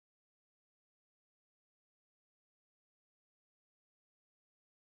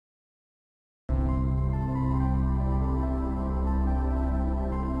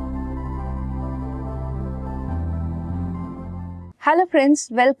Hello friends,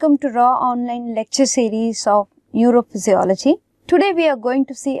 welcome to RAAONLINE lecture series of neurophysiology. Today we are going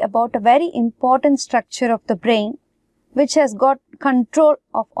to see about a very important structure of the brain which has got control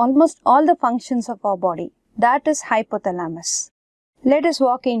of almost all the functions of our body. That is hypothalamus. Let us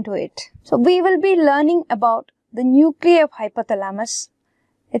walk into it. So we will be learning about the nuclei of hypothalamus,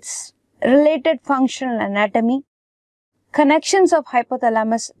 its related functional anatomy, connections of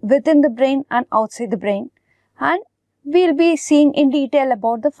hypothalamus within the brain and outside the brain, and we'll be seeing in detail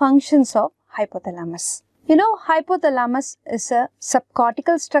about the functions of hypothalamus. You know, hypothalamus is a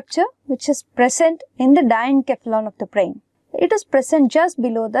subcortical structure which is present in the diencephalon of the brain. It is present just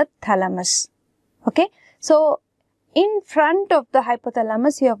below the thalamus. Okay, so in front of the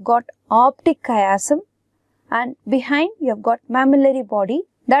hypothalamus you have got optic chiasm, and behind you have got mammillary body,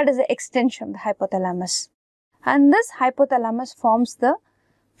 that is the extension of the hypothalamus. And this hypothalamus forms the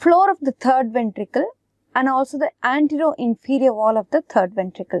floor of the third ventricle and also the anterior-inferior wall of the third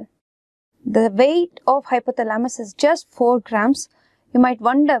ventricle. The weight of hypothalamus is just 4 grams. You might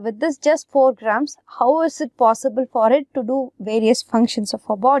wonder, with this just 4 grams, how is it possible for it to do various functions of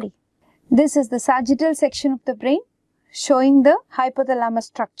our body? This is the sagittal section of the brain showing the hypothalamus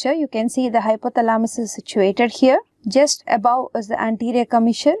structure. You can see the hypothalamus is situated here. Just above is the anterior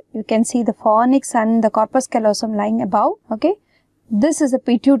commissure. You can see the fornix and the corpus callosum lying above. Okay, this is the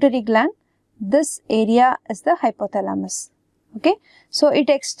pituitary gland. This area is the hypothalamus. Okay, so it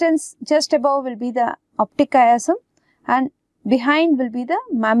extends just above will be the optic chiasm and behind will be the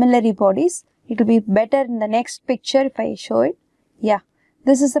mammillary bodies. It will be better in the next picture if I show it. Yeah,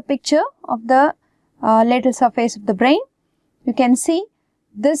 this is a picture of the lateral surface of the brain. You can see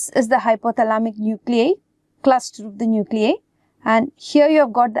this is the hypothalamic nuclei, cluster of the nuclei, and here you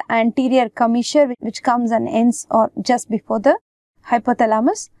have got the anterior commissure which comes and ends or just before the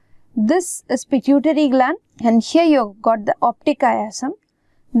hypothalamus. This is pituitary gland, and here you have got the optic chiasm.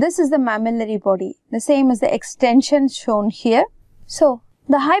 This is the mammillary body. The same as the extension shown here. So,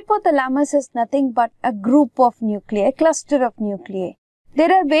 the hypothalamus is nothing but a group of nuclei, a cluster of nuclei.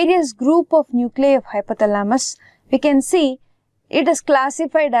 There are various group of nuclei of hypothalamus. We can see it is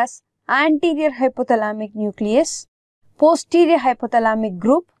classified as anterior hypothalamic nucleus, posterior hypothalamic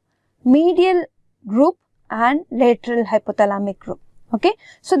group, medial group and lateral hypothalamic group. Okay,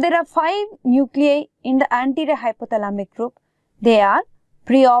 so there are 5 nuclei in the anterior hypothalamic group. They are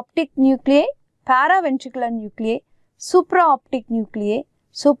preoptic nuclei, paraventricular nuclei, supraoptic nuclei,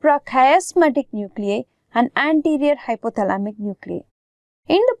 suprachiasmatic nuclei and anterior hypothalamic nuclei.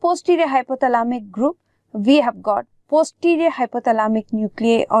 In the posterior hypothalamic group, we have got posterior hypothalamic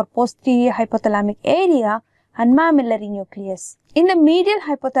nuclei or posterior hypothalamic area and mammillary nucleus. In the medial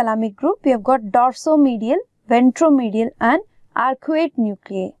hypothalamic group, we have got dorsomedial, ventromedial and arcuate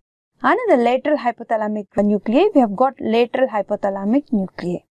nuclei, and in the lateral hypothalamic nuclei we have got lateral hypothalamic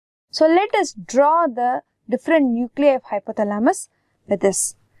nuclei. So let us draw the different nuclei of hypothalamus with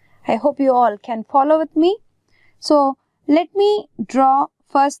this. I hope you all can follow with me. So let me draw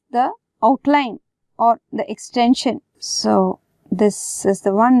first the outline or the extension. So this is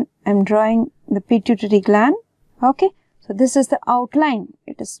the one I am drawing, the pituitary gland. Okay, so this is the outline.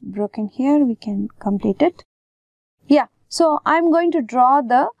 It is broken here. We can complete it. Yeah. So, I am going to draw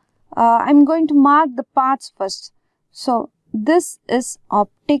the, I am going to mark the parts first. So, this is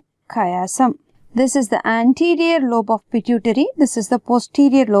optic chiasm. This is the anterior lobe of pituitary. This is the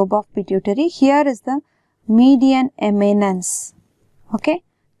posterior lobe of pituitary. Here is the median eminence. Okay.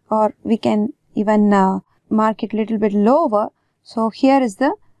 Or we can even mark it a little bit lower. So, here is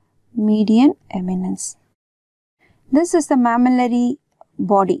the median eminence. This is the mammillary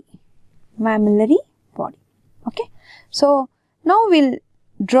body. Mammillary body. Okay. So, now we will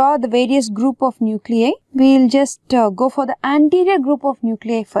draw the various group of nuclei. We will just go for the anterior group of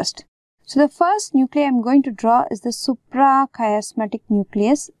nuclei first. So, the first nuclei I am going to draw is the suprachiasmatic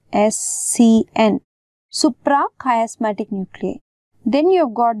nucleus, SCN. Suprachiasmatic nuclei. Then you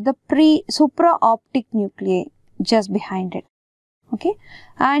have got the supraoptic nuclei just behind it. Okay.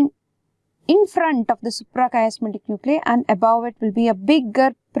 And in front of the suprachiasmatic nuclei and above it will be a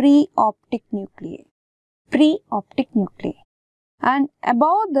bigger preoptic nuclei. Preoptic nuclei, and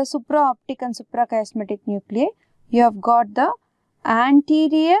above the supraoptic and suprachiasmatic nuclei you have got the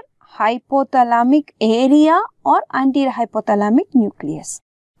anterior hypothalamic area or anterior hypothalamic nucleus.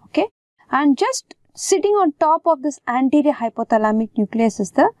 Okay, and just sitting on top of this anterior hypothalamic nucleus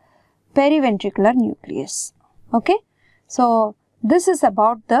is the periventricular nucleus. Okay, so this is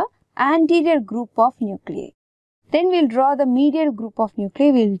about the anterior group of nuclei. Then we will draw the medial group of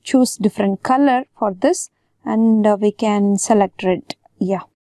nuclei. We will choose different color for this and we can select red. Yeah.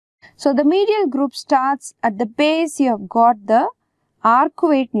 So the medial group starts at the base. You have got the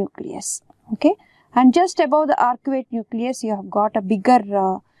arcuate nucleus. Okay, and just above the arcuate nucleus, you have got a bigger,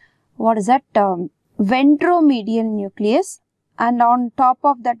 ventromedial nucleus, and on top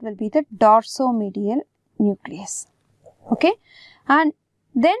of that will be the dorsomedial nucleus. Okay, and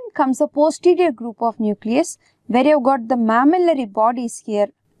then comes the posterior group of nucleus, where you have got the mammillary bodies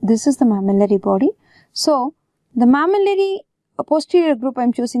here. This is the mammillary body. So, the mammillary posterior group, I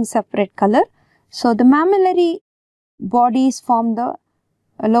am choosing separate color. So, the mammillary bodies form the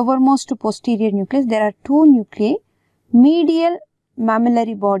lowermost to posterior nucleus. There are two nuclei, medial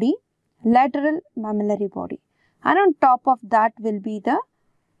mammillary body, lateral mammillary body, and on top of that will be the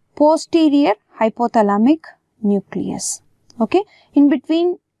posterior hypothalamic nucleus. Okay, in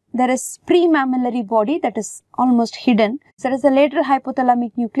between there is pre-mammillary body that is almost hidden. So, that is the lateral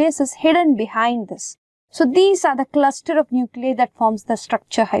hypothalamic nucleus is hidden behind this. So, these are the cluster of nuclei that forms the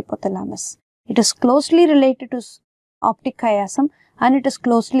structure hypothalamus. It is closely related to optic chiasm, and it is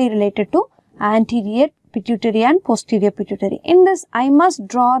closely related to anterior pituitary and posterior pituitary. In this, I must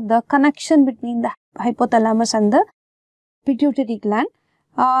draw the connection between the hypothalamus and the pituitary gland.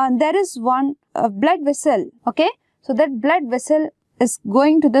 There is one blood vessel. Okay, so that blood vessel is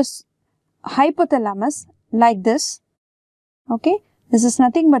going to this hypothalamus like this. Okay, this is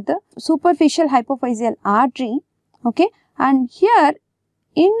nothing but the superficial hypophyseal artery. Okay, and here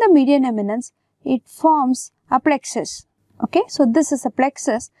in the median eminence, it forms a plexus. Okay, so this is a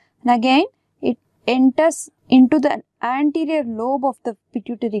plexus, and again it enters into the anterior lobe of the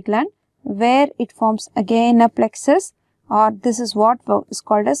pituitary gland, where it forms again a plexus, or this is what is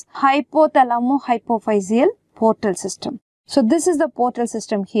called as hypothalamo-hypophyseal portal system. So, this is the portal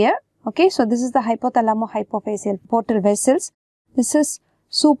system here. Okay, so this is the hypothalamo-hypophyseal portal vessels. This is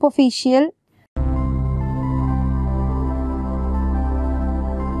superficial